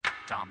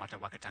mata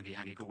wakatangi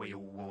hangi kuwe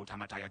uo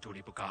tamataya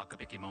tuli puka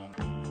kapikimong.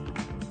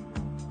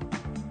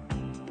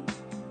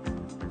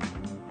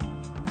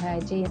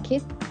 Hygiene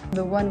kit.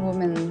 The one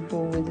woman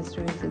who we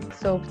distributed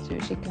soap to,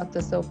 she cut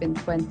the soap in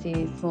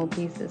 20 small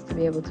pieces to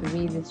be able to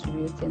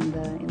redistribute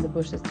in the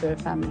bushes to her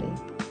family.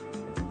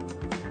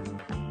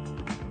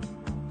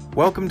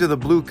 Welcome to the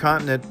Blue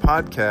Continent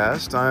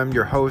podcast. I'm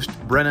your host,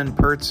 Brennan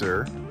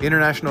Pertzer,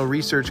 International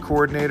Research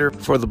Coordinator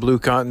for the Blue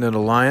Continent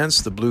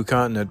Alliance, the Blue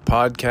Continent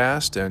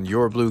podcast, and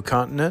Your Blue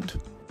Continent.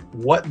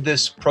 What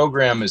this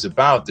program is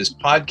about, this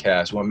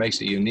podcast, what makes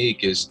it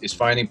unique is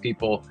finding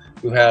people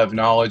who have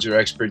knowledge or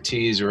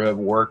expertise or have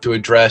worked to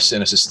address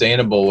in a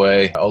sustainable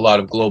way a lot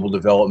of global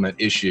development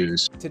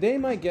issues. Today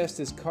my guest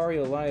is Kari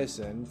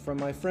Eliassen from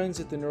my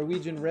friends at the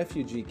Norwegian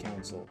Refugee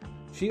Council.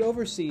 She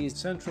oversees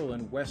Central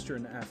and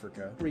Western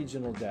Africa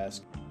regional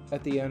desk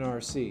at the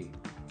NRC,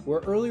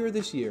 where earlier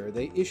this year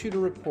they issued a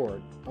report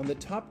on the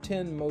top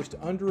 10 most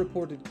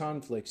underreported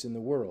conflicts in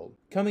the world.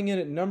 Coming in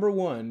at number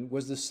 1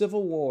 was the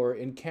civil war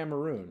in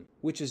Cameroon,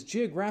 which is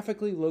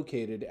geographically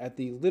located at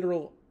the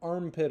literal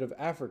armpit of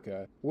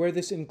Africa, where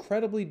this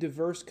incredibly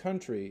diverse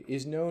country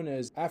is known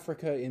as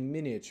Africa in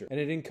miniature, and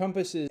it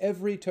encompasses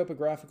every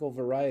topographical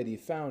variety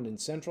found in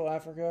Central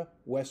Africa,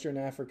 Western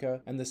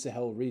Africa, and the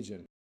Sahel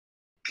region.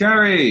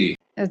 Kari!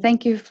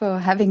 Thank you for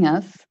having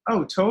us.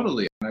 Oh,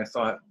 totally. And I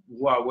thought,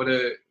 wow, what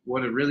a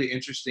really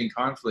interesting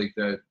conflict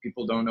that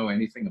people don't know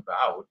anything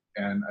about.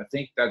 And I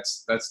think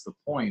that's the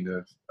point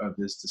of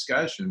this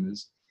discussion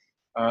is,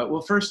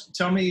 well, first,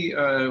 tell me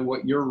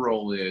what your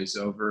role is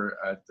over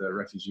at the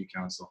Refugee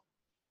Council.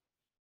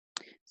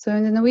 So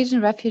in the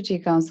Norwegian Refugee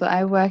Council,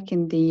 I work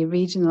in the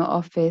regional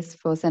office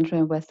for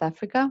Central and West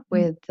Africa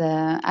with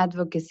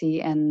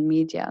advocacy and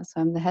media. So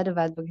I'm the head of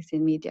advocacy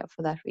and media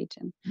for that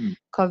region,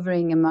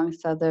 covering,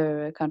 amongst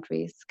other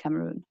countries,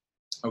 Cameroon.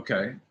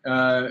 Okay.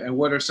 And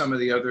what are some of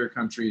the other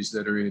countries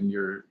that are in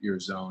your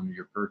zone,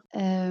 your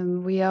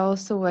purview? We are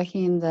also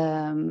working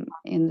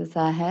in the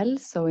Sahel,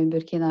 so in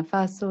Burkina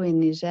Faso, in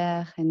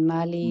Niger, in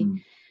Mali,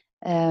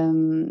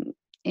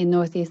 in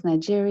northeast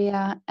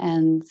Nigeria,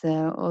 and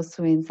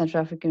also in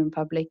Central African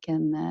Republic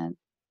and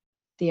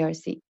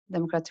DRC,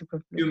 Democratic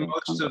Republic. Do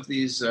most of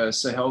these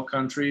Sahel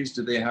countries,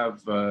 do they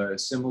have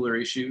similar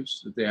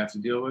issues that they have to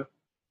deal with?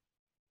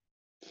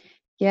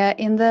 Yeah,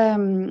 in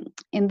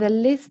the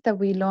list that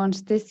we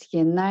launched this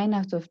year, 9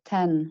 out of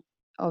 10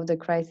 of the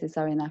crises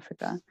are in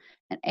Africa,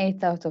 and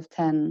 8 out of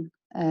 10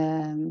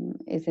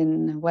 is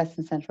in West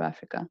and Central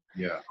Africa.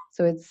 Yeah.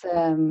 So it's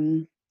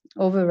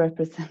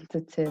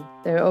overrepresented.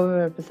 They're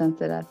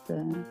overrepresented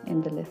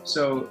in the list.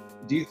 So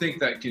do you think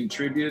that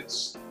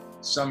contributes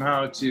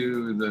somehow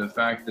to the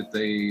fact that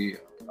they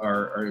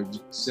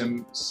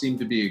seem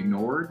to be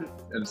ignored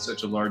at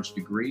such a large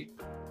degree?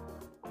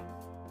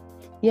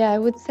 Yeah, I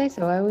would say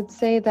so. I would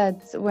say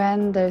that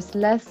when there's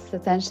less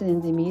attention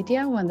in the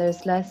media, when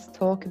there's less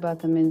talk about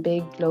them in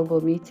big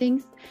global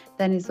meetings,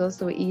 then it's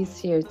also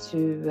easier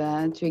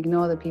to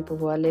ignore the people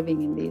who are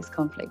living in these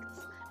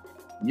conflicts.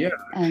 Yeah.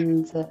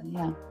 And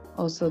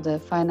also the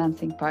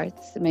financing part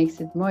makes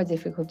it more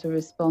difficult to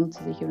respond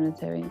to the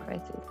humanitarian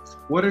crisis.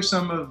 What are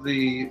some of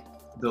the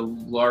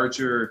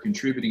larger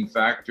contributing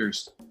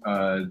factors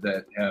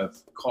that have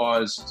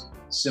caused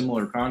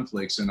similar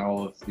conflicts in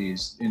all of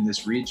these in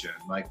this region?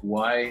 Like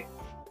why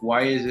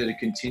is it a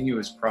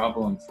continuous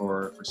problem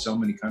for so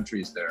many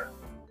countries there?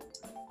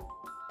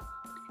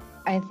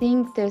 I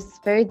think there's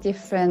very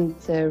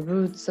different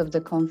roots of the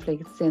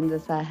conflicts in the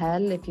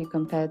Sahel if you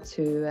compare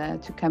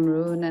to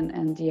Cameroon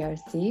and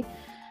DRC.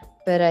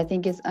 But I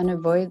think it's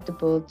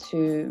unavoidable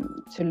to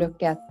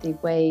look at the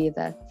way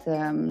that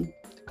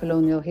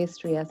colonial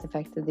history has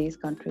affected these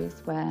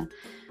countries, where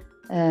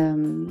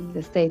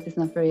the state is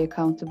not very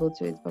accountable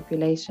to its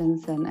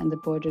populations and the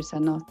borders are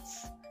not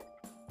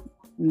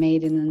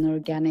made in an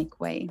organic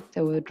way.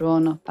 They were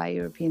drawn up by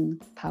European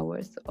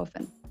powers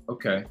often.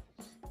 Okay.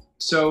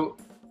 So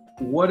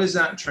what does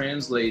that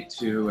translate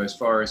to as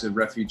far as a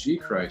refugee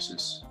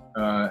crisis?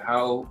 What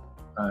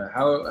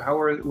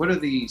are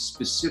the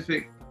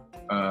specific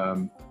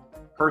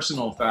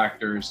personal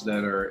factors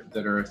that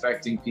are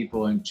affecting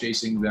people and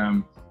chasing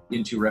them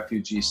into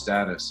refugee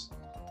status?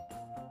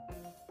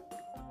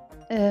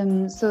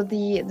 So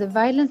the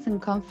violence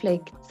and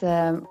conflict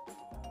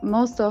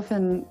most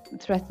often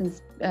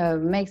threatens,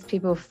 makes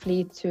people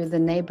flee to the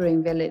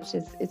neighboring village.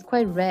 It's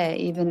quite rare,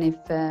 even if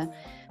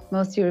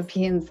most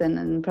Europeans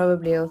and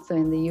probably also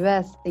in the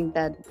US think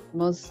that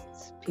most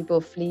people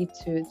flee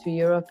to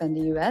Europe and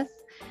the US.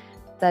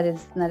 That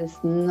is not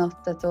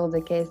at all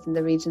the case in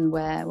the region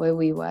where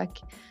we work.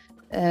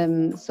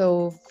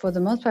 So for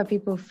the most part,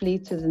 people flee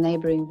to the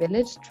neighboring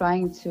village,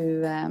 trying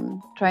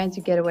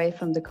to get away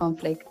from the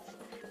conflict,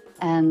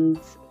 and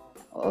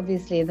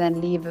obviously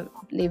then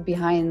leave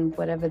behind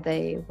whatever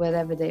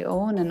they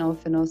own, and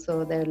often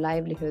also their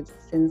livelihoods,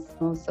 since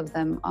most of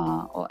them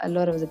or a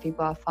lot of the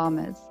people are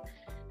farmers.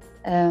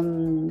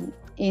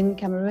 In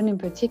Cameroon in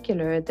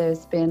particular,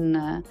 there's been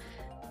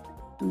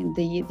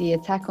the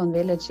attack on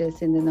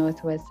villages in the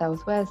northwest,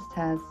 southwest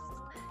has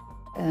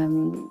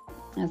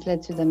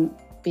led to them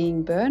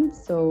being burned.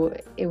 So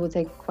it will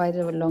take quite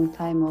a long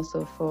time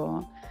also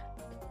for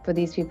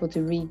these people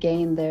to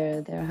regain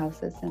their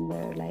houses and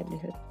their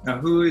livelihood. Now,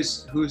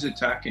 who's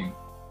attacking?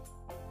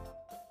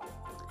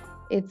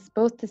 It's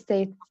both the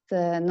state,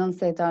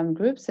 non-state armed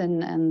groups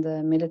and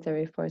the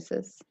military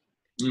forces.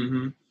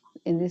 Mm-hmm.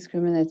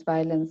 Indiscriminate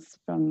violence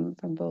from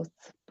both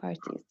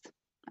parties,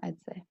 I'd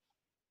say.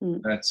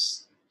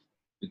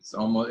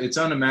 It's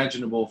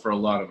unimaginable for a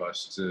lot of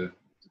us to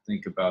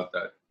think about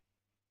that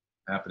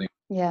happening.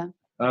 Yeah.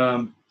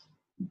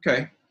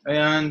 Okay.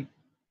 And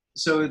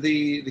so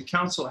the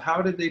council,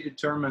 how did they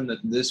determine that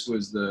this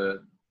was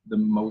the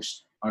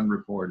most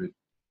unreported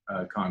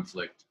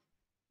conflict?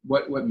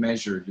 What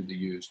measure did they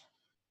use?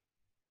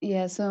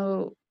 Yeah,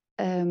 so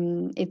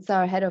it's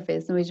our head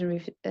office,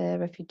 Norwegian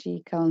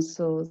Refugee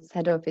Council's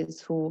head office,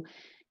 who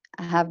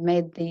have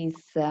made these.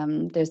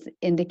 There's an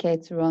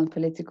indicator on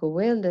political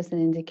will, there's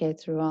an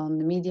indicator on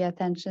the media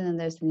attention, and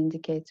there's an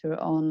indicator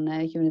on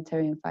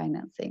humanitarian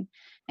financing.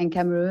 And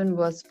Cameroon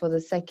was, for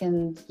the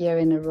second year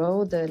in a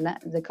row,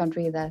 the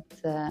country that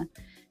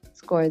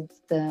scored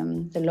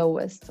the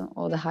lowest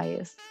or the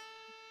highest,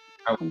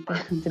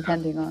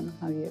 depending on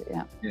how you.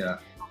 Yeah.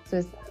 So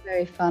it's a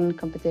very fun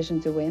competition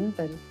to win,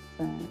 but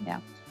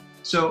yeah.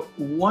 So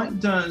what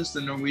does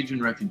the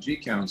Norwegian Refugee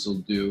Council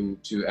do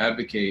to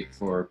advocate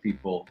for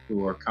people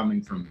who are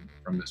coming from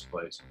this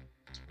place?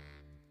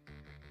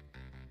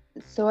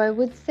 So I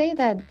would say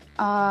that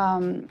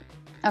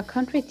our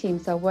country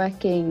teams are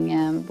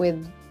working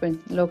with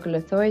local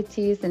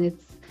authorities, and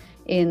it's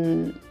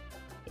in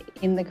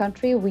the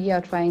country. We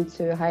are trying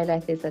to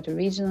highlight this at a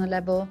regional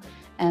level,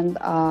 and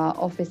our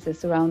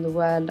offices around the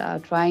world are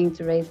trying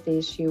to raise the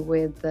issue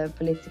with the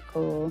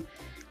political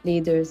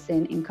leaders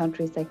in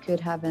countries that could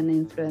have an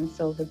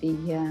influence over the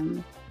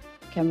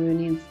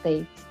Cameroonian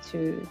state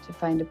to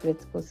find a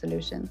political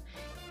solution.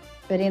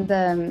 But in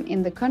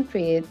the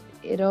country,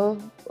 it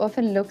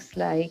often looks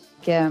like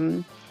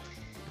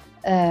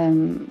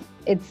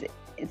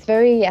it's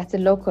very at the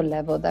local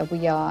level that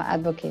we are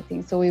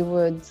advocating. So we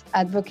would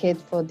advocate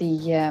for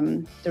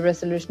the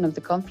resolution of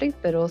the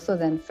conflict, but also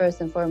then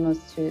first and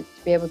foremost to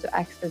be able to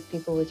access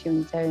people with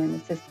humanitarian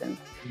assistance,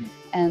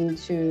 and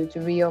to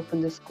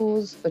reopen the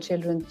schools for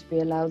children to be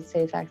allowed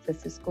safe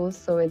access to schools.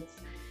 So it's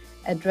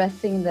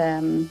addressing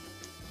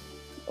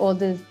all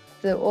the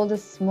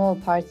small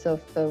parts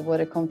of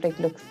what a conflict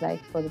looks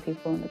like for the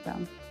people on the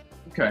ground.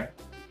 Okay.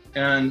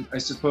 And I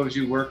suppose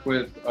you work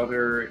with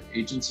other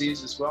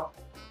agencies as well?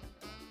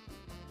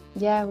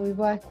 Yeah, we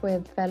work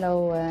with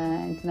fellow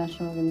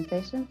international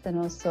organizations and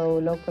also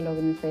local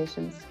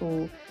organizations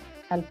who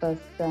help us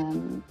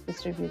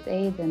distribute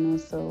aid and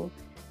also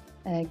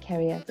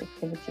carry out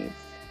activities.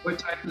 What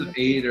type of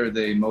aid are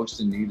they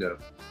most in need of?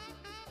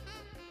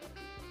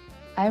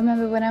 I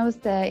remember when I was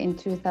there in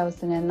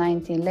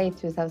 2019, late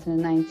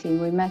 2019,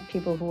 we met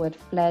people who had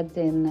fled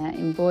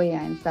in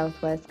Boya in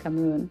southwest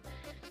Cameroon.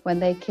 When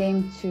they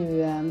came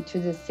to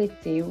the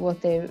city,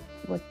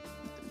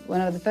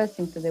 one of the first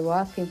things that they were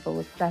asking for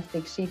was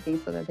plastic sheeting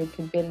so that they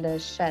could build a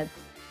shed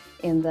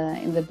in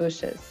the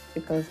bushes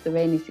because the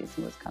rainy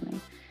season was coming.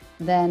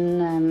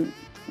 Then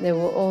they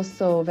were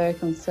also very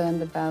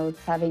concerned about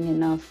having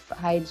enough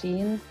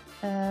hygiene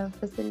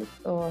facilities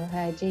or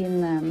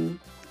hygiene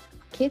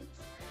kits.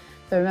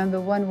 So I remember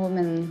one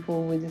woman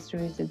who we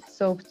distributed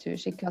soap to,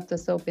 she cut the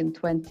soap in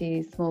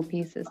 20 small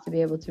pieces to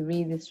be able to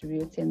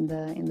redistribute in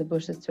the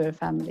bushes to her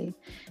family.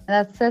 And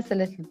that says a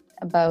little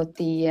about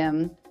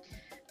the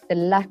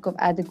lack of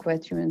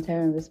adequate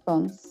humanitarian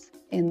response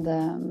in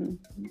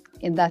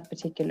that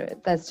particular.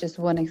 That's just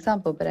one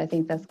example, but I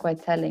think that's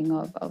quite telling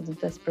of the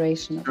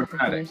desperation of the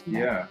population.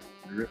 Yeah,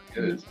 it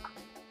really is.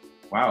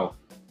 Wow,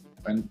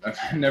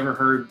 I've never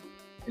heard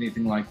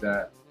anything like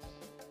that.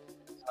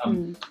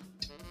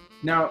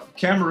 Now,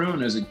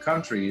 Cameroon as a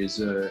country is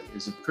a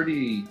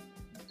pretty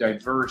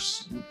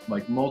diverse,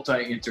 like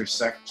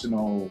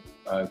multi-intersectional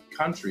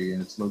country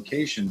in its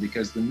location,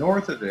 because the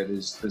north of it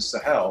is the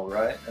Sahel,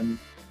 right?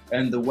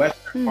 And the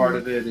western part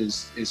of it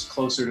is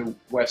closer to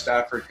West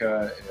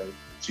Africa,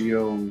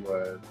 in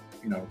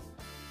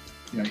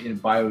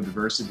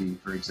biodiversity,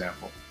 for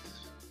example.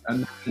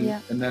 And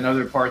then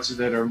other parts of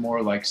it are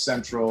more like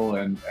central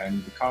and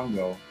the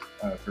Congo,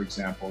 for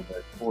example,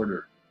 that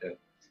border it.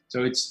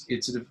 So it's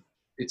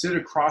at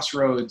a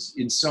crossroads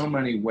in so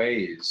many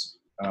ways.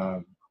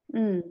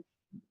 And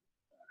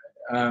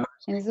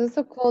it's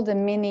also called the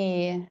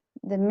mini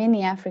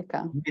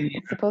Africa.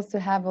 It's supposed to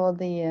have all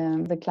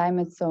the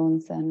climate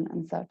zones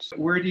and such.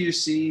 Where do you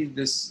see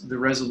the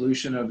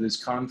resolution of this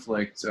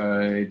conflict?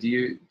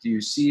 Do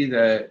you see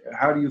that?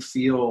 How do you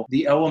feel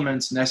the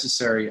elements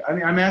necessary? I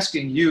mean, I'm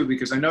asking you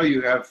because I know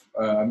you have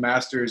a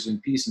master's in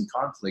peace and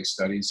conflict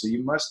studies, so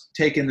you must have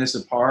taken this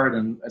apart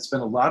and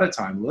spent a lot of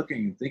time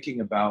looking and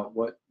thinking about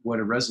what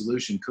a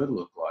resolution could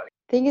look like.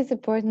 think it's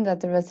important that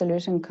the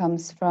resolution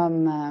comes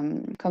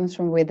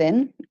from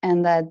within,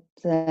 and that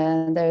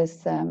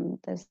there's an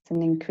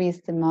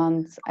increased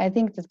demand. I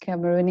think that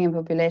Cameroonian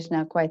population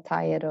are quite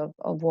tired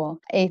of war.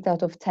 8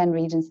 out of 10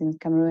 regions in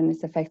Cameroon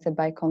is affected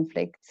by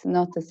conflict.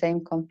 Not the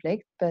same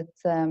conflict, but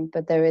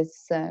there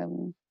is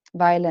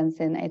violence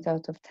in 8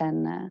 out of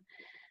 10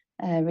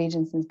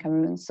 regions in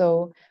Cameroon.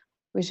 So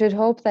we should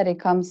hope that it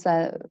comes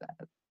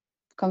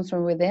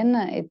from within.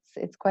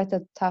 It's quite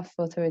a tough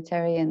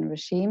authoritarian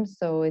regime,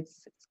 so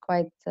it's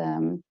quite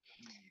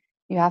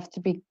you have to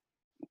be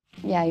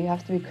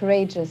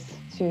courageous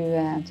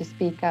to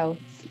speak out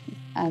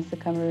as a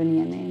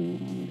Cameroonian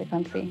in the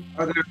country.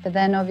 But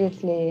then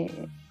obviously,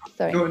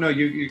 sorry. No,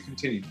 you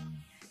continue.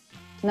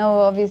 No,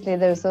 obviously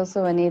there's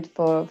also a need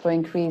for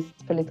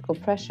increased political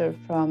pressure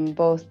from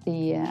both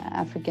the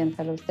African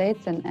fellow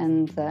states and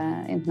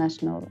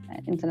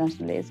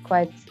internationally. It's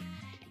quite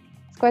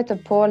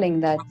appalling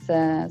that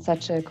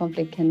such a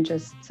conflict can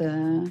just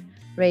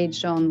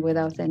rage on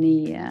without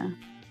any,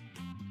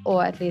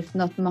 or at least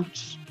not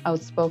much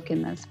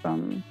outspokenness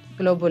from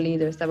global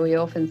leaders that we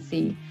often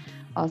see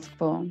ask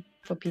for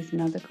peace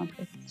in other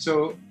conflicts.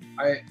 So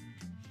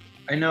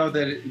I know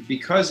that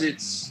because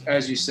it's,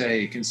 as you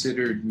say,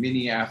 considered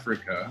mini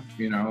Africa,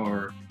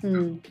 or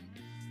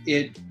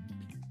it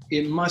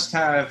must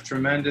have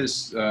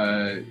tremendous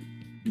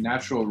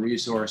natural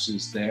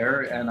resources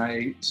there, and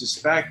I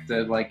suspect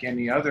that, like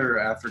any other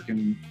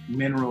African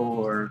mineral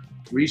or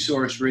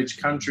resource-rich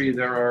country,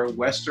 there are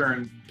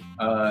Western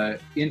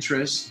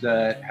interests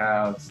that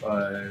have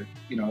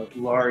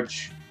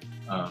large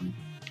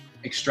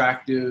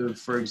extractive,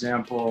 for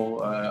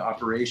example,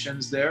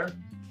 operations there.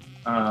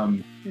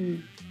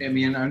 I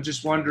mean, I'm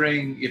just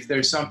wondering if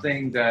there's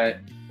something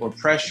or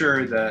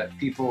pressure that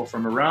people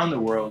from around the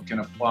world can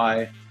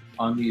apply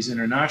on these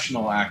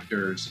international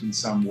actors in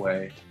some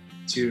way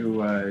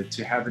to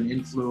have an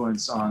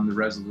influence on the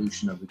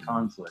resolution of the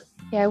conflict.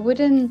 Yeah, I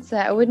wouldn't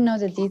know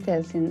the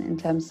details in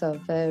terms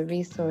of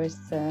resource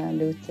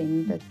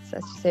looting, but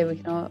as you say, we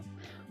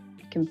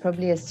can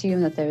probably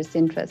assume that there is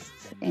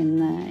interest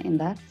in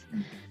that.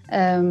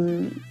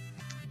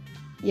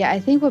 I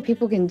think what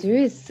people can do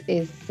is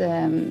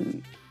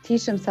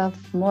teach themselves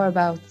more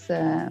about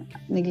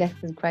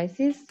neglected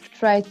crises.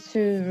 Try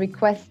to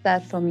request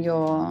that from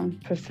your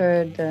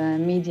preferred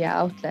media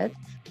outlet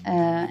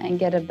and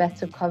get a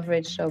better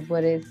coverage of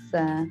what is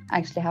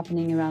actually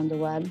happening around the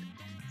world,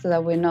 so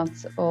that we're not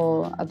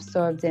all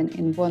absorbed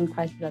in one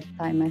crisis at a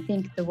time. I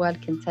think the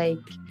world can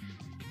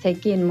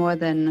take in more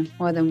than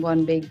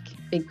one big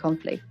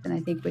conflict, and I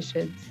think we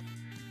should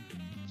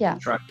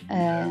try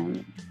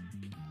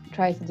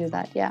to do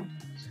that. Yeah.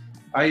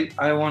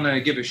 I want to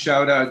give a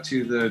shout out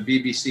to the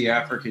BBC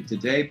Africa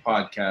Today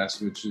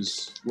podcast, which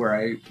is where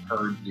I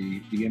heard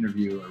the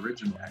interview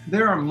originally.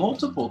 There are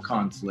multiple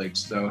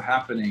conflicts, though,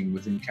 happening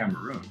within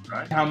Cameroon,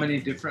 right? How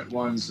many different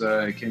ones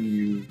can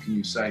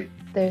you cite?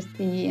 There's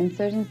the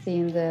insurgency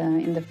in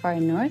the far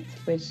north,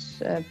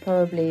 which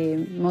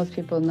probably most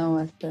people know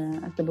as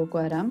the Boko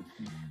Haram.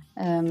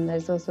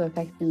 There's also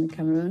effect in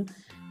Cameroon.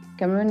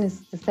 Cameroon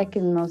is the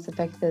second most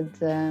affected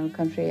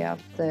country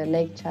after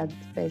Lake Chad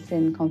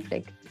Basin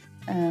conflict,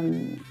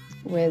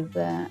 with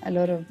a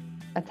lot of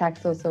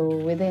attacks also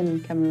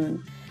within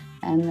Cameroon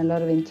and a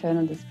lot of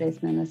internal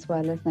displacement, as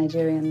well as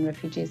Nigerian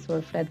refugees who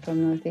have fled from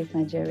northeast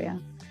Nigeria.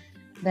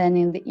 Then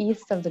in the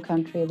east of the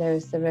country,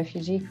 there's a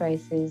refugee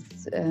crisis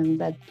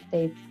that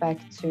dates back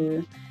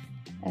to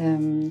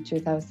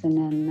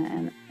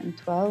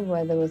 2012,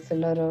 where there was a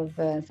lot of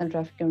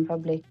Central African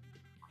Republic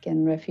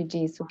and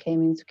refugees who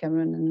came into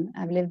Cameroon and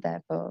have lived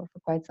there for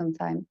quite some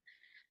time.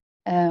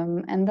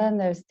 And then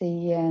there's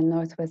the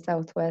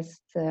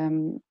northwest-southwest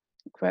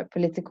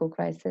political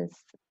crisis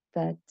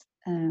that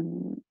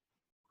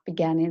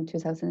began in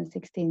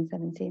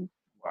 2016-17.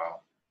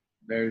 Wow,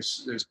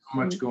 there's so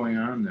much going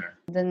on there.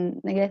 The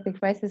neglected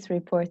crisis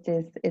report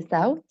is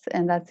out,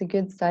 and that's a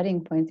good starting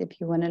point if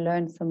you want to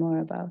learn some more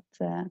about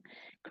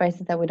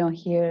crises that we don't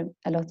hear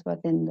a lot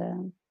about in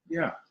the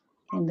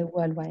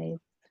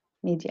worldwide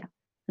media.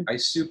 I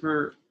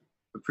super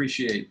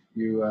appreciate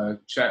you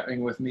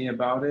chatting with me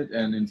about it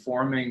and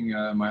informing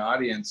my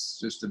audience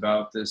just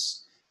about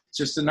this. It's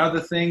just another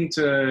thing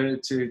to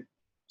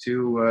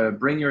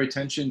bring your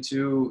attention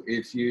to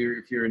if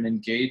you're an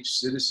engaged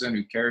citizen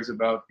who cares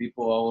about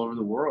people all over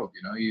the world.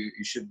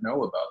 You should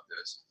know about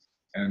this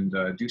and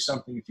do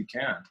something if you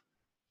can.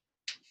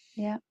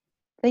 Yeah.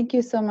 Thank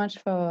you so much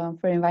for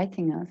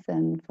inviting us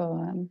and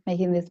for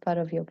making this part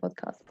of your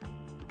podcast.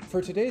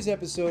 For today's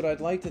episode,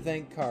 I'd like to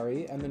thank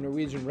Kari and the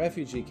Norwegian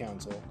Refugee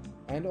Council,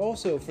 and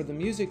also for the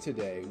music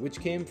today, which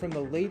came from the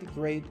late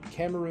great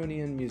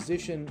Cameroonian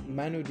musician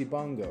Manu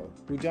Dibango,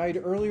 who died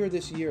earlier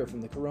this year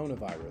from the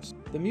coronavirus.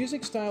 The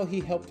music style he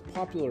helped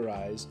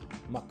popularize,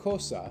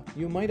 Makossa,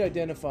 you might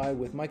identify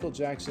with Michael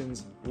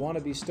Jackson's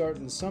Wanna Be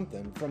Startin'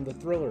 Something from the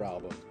Thriller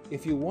album.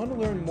 If you want to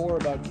learn more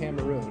about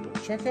Cameroon,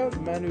 check out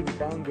Manu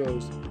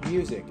Dibango's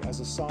music as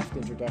a soft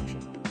introduction.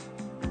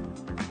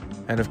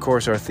 And of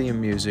course our theme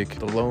music,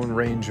 The Lone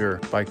Ranger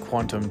by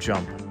Quantum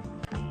Jump.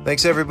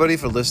 Thanks everybody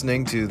for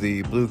listening to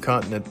the Blue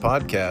Continent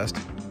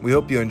podcast. We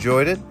hope you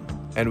enjoyed it,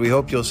 and we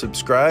hope you'll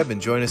subscribe and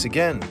join us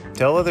again.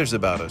 Tell others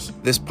about us.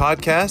 This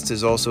podcast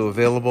is also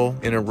available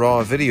in a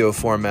raw video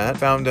format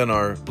found on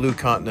our Blue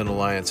Continent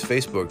Alliance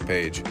Facebook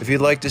page. If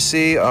you'd like to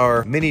see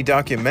our mini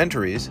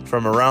documentaries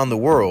from around the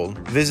world,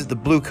 visit the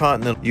Blue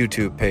Continent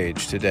YouTube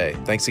page today.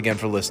 Thanks again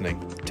for listening.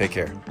 Take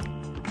care.